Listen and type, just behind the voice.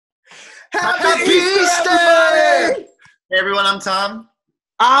Happy Easter, everybody! Hey everyone, I'm Tom.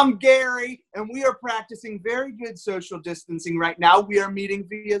 I'm Gary, and we are practicing very good social distancing right now. We are meeting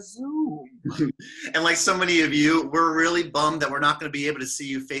via Zoom. And like so many of you, we're really bummed that we're not going to be able to see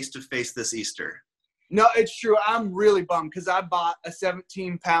you face to face this Easter. No, it's true. I'm really bummed because I bought a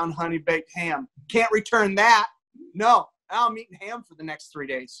 17-pound honey-baked ham. Can't return that. No, I'm eating ham for the next 3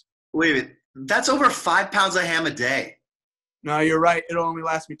 days. Wait a minute. That's over 5 pounds of ham a day. No, you're right. It'll only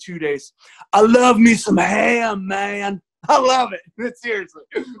last me 2 days. I love me some ham, man. I love it. Seriously.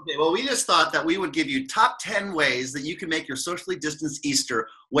 Okay, well, we just thought that we would give you top 10 ways that you can make your socially distanced Easter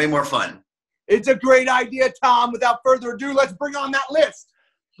way more fun. It's a great idea, Tom. Without further ado, let's bring on that list.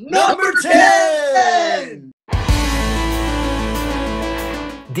 Number 10!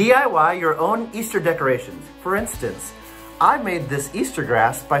 DIY your own Easter decorations. For instance, I made this Easter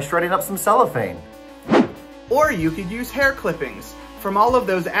grass by shredding up some cellophane. Or you could use hair clippings from all of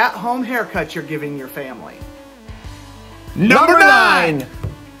those at-home haircuts you're giving your family. Number 9!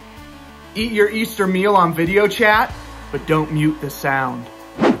 Eat your Easter meal on video chat, but don't mute the sound.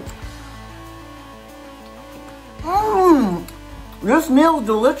 This meal is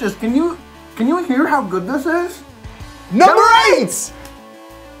delicious. Can you hear how good this is? Number 8!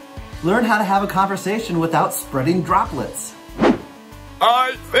 Learn how to have a conversation without spreading droplets.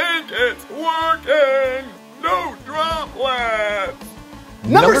 I think it's working! No droplets!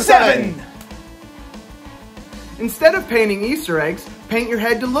 Number 7! Instead of painting Easter eggs, paint your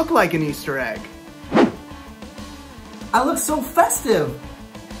head to look like an Easter egg. I look so festive.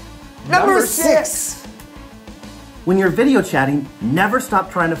 Number 6! When you're video chatting, never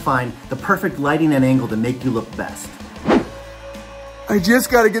stop trying to find the perfect lighting and angle to make you look best. I just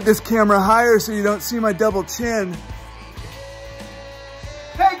gotta get this camera higher so you don't see my double chin.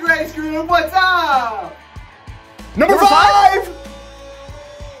 Hey Grace Group, what's up? Number 5!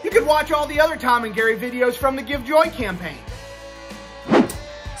 You can watch all the other Tom and Gary videos from the Give Joy campaign.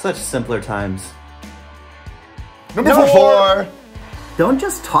 Such simpler times. Number 4! Don't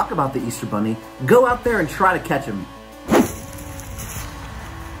just talk about the Easter Bunny. Go out there and try to catch him.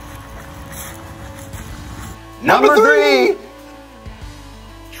 Number 3!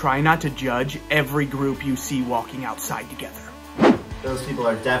 Try not to judge every group you see walking outside together. Those people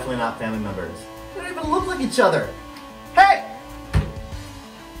are definitely not family members. They don't even look like each other. Hey!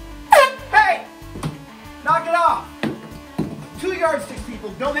 Hey! Knock it off! 2 yardsticks, people.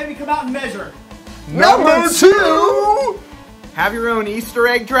 Don't make me come out and measure. Number 2! Have your own Easter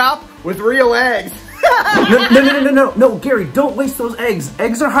egg drop with real eggs. No, Gary, don't waste those eggs.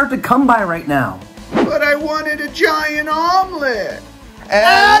 Eggs are hard to come by right now. But I wanted a giant omelet.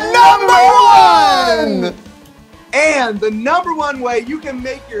 And number 1! And the number 1 way you can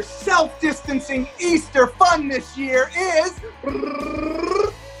make your self-distancing Easter fun this year is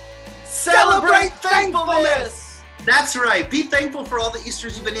celebrate thankfulness. That's right. Be thankful for all the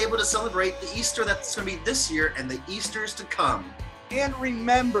Easters you've been able to celebrate, the Easter that's going to be this year and the Easters to come. And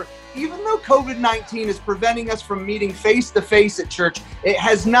remember, even though COVID-19 is preventing us from meeting face-to-face at church, it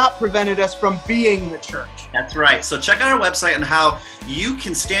has not prevented us from being the church. That's right. So check out our website on how you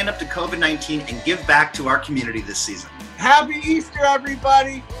can stand up to COVID-19 and give back to our community this season. Happy Easter,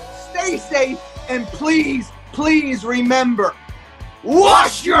 everybody. Stay safe, and please, please remember,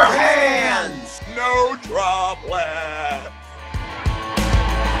 wash your hands. No droplets!